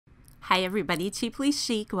Hi everybody, Cheaply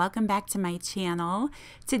Chic. Welcome back to my channel.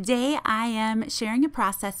 Today I am sharing a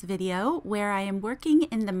process video where I am working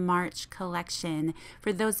in the March collection.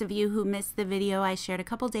 For those of you who missed the video I shared a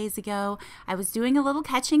couple days ago, I was doing a little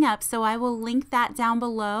catching up, so I will link that down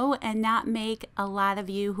below and not make a lot of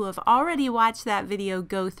you who have already watched that video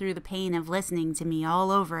go through the pain of listening to me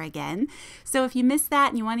all over again. So if you missed that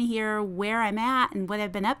and you want to hear where I'm at and what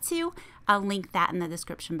I've been up to, I'll link that in the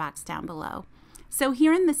description box down below. So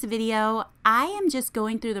here in this video, I am just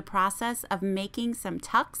going through the process of making some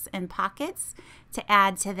tucks and pockets to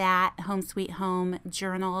add to that Home Sweet Home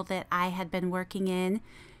journal that I had been working in.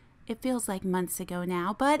 It feels like months ago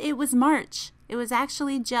now, but it was March. It was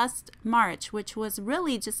actually just March, which was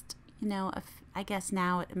really just, I guess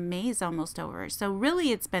now May's almost over. So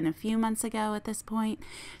really it's been a few months ago at this point.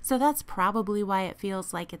 So that's probably why it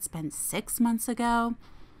feels like it's been 6 months ago.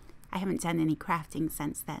 I haven't done any crafting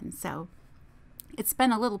since then, so it's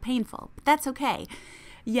been a little painful, but that's okay.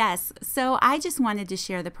 Yes, so I just wanted to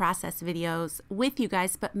share the process videos with you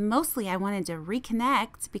guys, but mostly I wanted to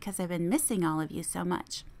reconnect because I've been missing all of you so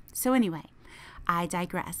much. So anyway, I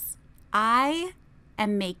digress. I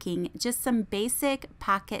am making just some basic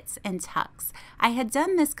pockets and tucks. I had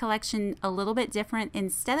done this collection a little bit different.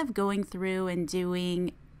 Instead of going through and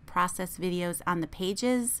doing process videos on the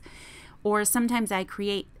pages, or sometimes I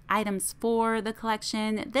create items for the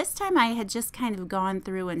collection. This time I had just kind of gone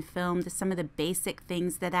through and filmed some of the basic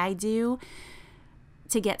things that I do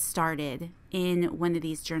to get started in one of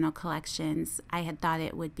these journal collections. I had thought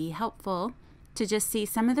it would be helpful to just see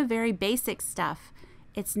some of the very basic stuff.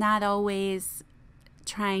 It's not always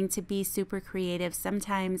trying to be super creative.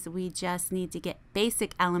 Sometimes we just need to get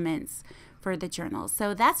basic elements for the journal.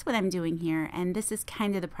 So that's what I'm doing here, and this is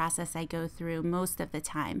kind of the process I go through most of the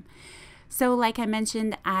time. So like I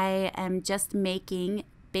mentioned, I am just making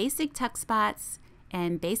basic tuck spots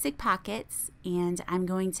and basic pockets, and I'm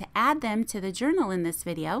going to add them to the journal in this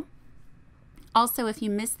video. Also, if you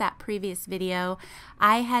missed that previous video,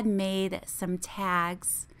 I had made some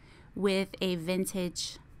tags with a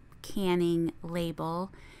vintage canning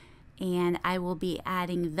label, and I will be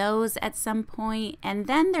adding those at some point. And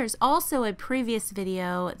then there's also a previous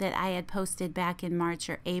video that I had posted back in March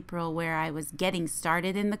or April where I was getting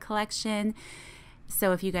started in the collection.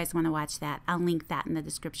 So if you guys want to watch that, I'll link that in the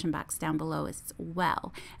description box down below as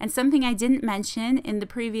well. And something I didn't mention in the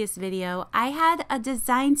previous video, I had a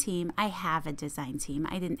design team. I have a design team.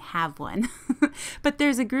 I didn't have one. But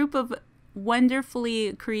there's a group of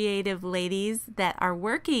wonderfully creative ladies that are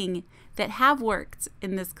working, that have worked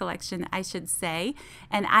in this collection, I should say,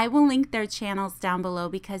 and I will link their channels down below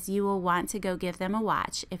because you will want to go give them a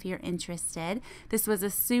watch if you're interested. This was a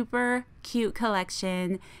super cute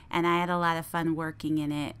collection and I had a lot of fun working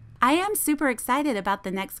in it. I am super excited about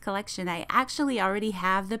the next collection. I actually already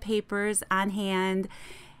have the papers on hand,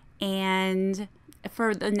 and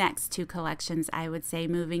for the next two collections, I would say,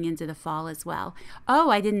 moving into the fall as well.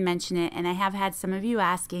 Oh, I didn't mention it, and I have had some of you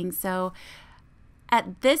asking. So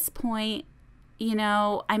at this point,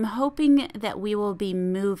 I'm hoping that we will be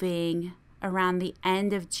moving around the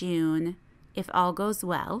end of June, if all goes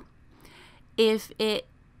well. If it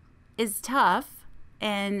is tough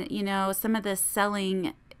and, some of the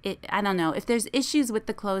selling, I don't know, if there's issues with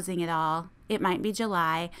the closing at all, it might be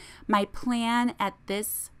July. My plan at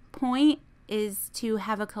this point is to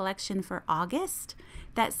have a collection for August.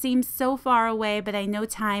 That seems so far away, but I know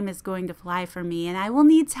time is going to fly for me, and I will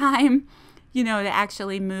need time, to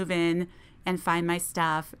actually move in and find my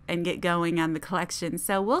stuff and get going on the collection.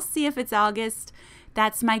 So we'll see if it's August.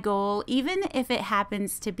 That's my goal. Even if it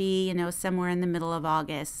happens to be, somewhere in the middle of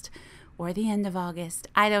August or the end of August,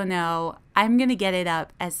 I don't know. I'm going to get it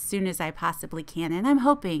up as soon as I possibly can, and I'm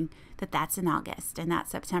hoping that that's in August and not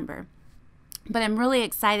September. But I'm really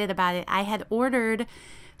excited about it. I had ordered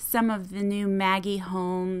some of the new Maggie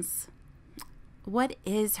Holmes. What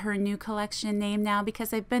is her new collection name now?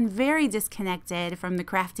 Because I've been very disconnected from the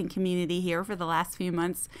crafting community here for the last few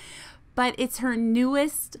months. But it's her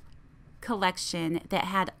newest collection that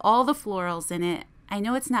had all the florals in it. I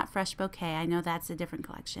know it's not Fresh Bouquet. I know that's a different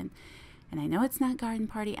collection. And I know it's not Garden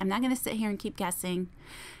Party. I'm not going to sit here and keep guessing.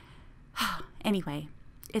 Anyway.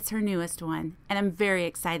 It's her newest one, and I'm very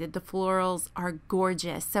excited. The florals are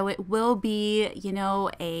gorgeous. So it will be,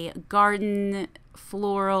 a garden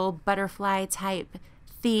floral butterfly type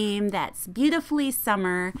theme that's beautifully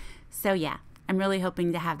summer. So yeah, I'm really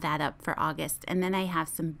hoping to have that up for August. And then I have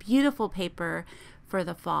some beautiful paper for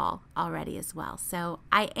the fall already as well. So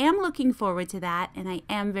I am looking forward to that, and I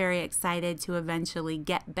am very excited to eventually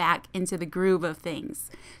get back into the groove of things.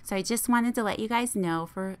 So I just wanted to let you guys know,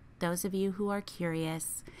 for those of you who are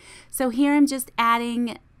curious. So here I'm just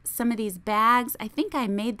adding some of these bags. I think I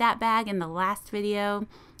made that bag in the last video.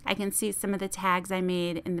 I can see some of the tags I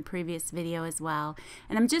made in the previous video as well.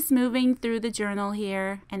 And I'm just moving through the journal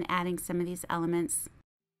here and adding some of these elements.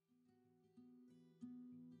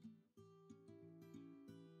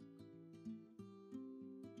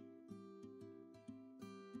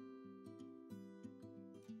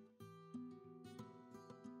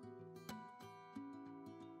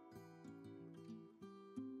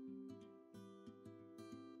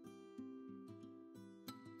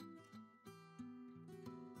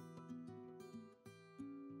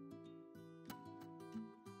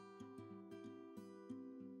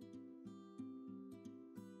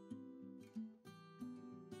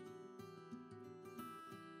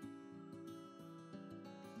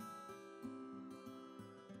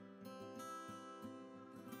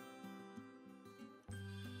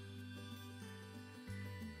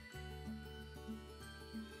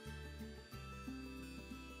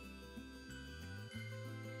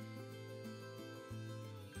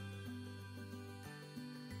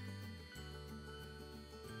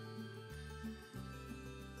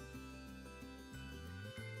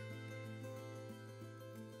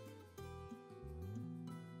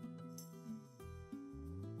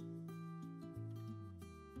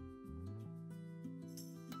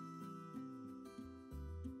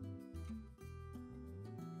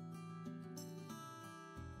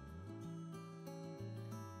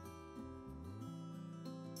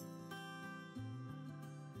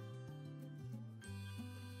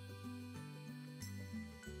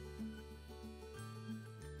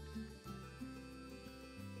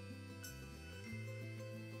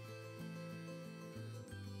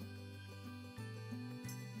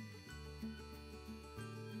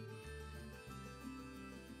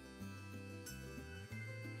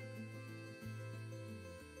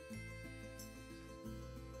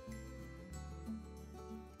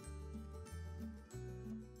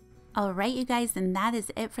 Alright you guys, and that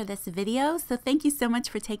is it for this video. So thank you so much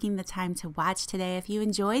for taking the time to watch today. If you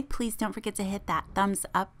enjoyed, please don't forget to hit that thumbs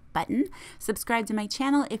up button. Subscribe to my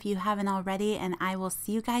channel if you haven't already, and I will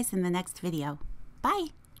see you guys in the next video. Bye!